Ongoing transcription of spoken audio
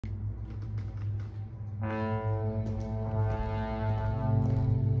Ladies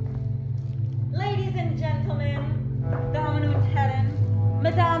and gentlemen, damen und herren,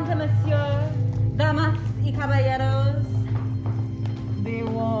 mesdames et messieurs, damas y caballeros, be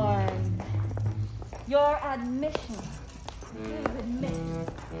warned. Your admission is admitted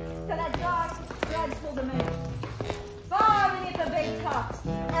to that dark, dreadful domain, far beneath the big top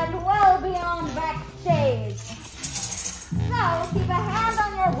and well beyond backstage. So keep a hand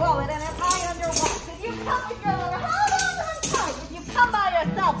on your wallet and an eye on your watch. If you come with your lover, hold on to them tight. If you come by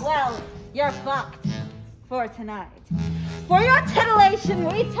yourself, well, you're fucked for tonight. For your titillation,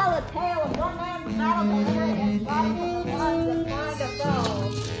 we tell a tale of one man's battle to liver against bodies from the ones that find a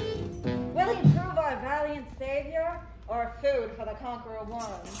foe. Will he prove our valiant savior, or food for the conqueror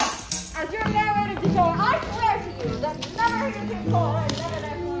worm? As your narrator du jour, I swear to you that never heretofore and never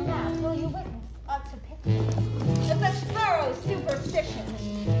therefore now will you witness a stupidity of such thorough superstition.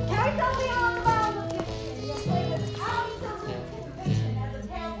 Carry so beyond the bounds of fiction, you'll play with absolute conviction as a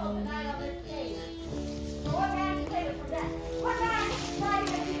tale told tonight on this stage. For what man can save us from death? What man can slide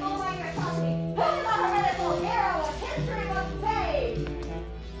against the almighty atrocity? Who is the heretical hero of history must fade?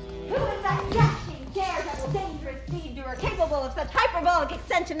 Who is that dashing, daredevil, dangerous steed-doer, capable of such hyperbolic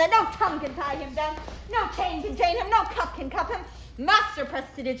extension that no tongue can tie him down, no chain can chain him, no cuff can cuff him? Master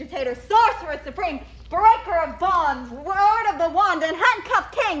prestidigitator, sorcerer supreme, breaker of bonds, word of the wand, and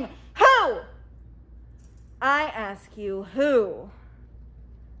handcuffed king. Who? I ask you, who?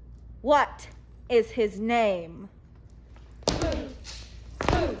 What is his name? Who? 2,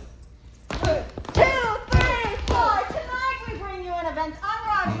 3, 4. Tonight we bring you an event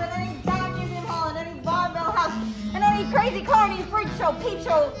unrivaled with any bad museum hall and any vaudeville house and any crazy carny freak show, peep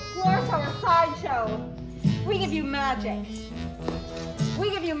show, floor show, or sideshow. We give you magic. We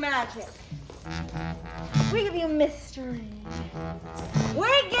give you magic. We give you mystery.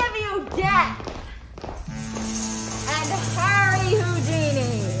 We give you death and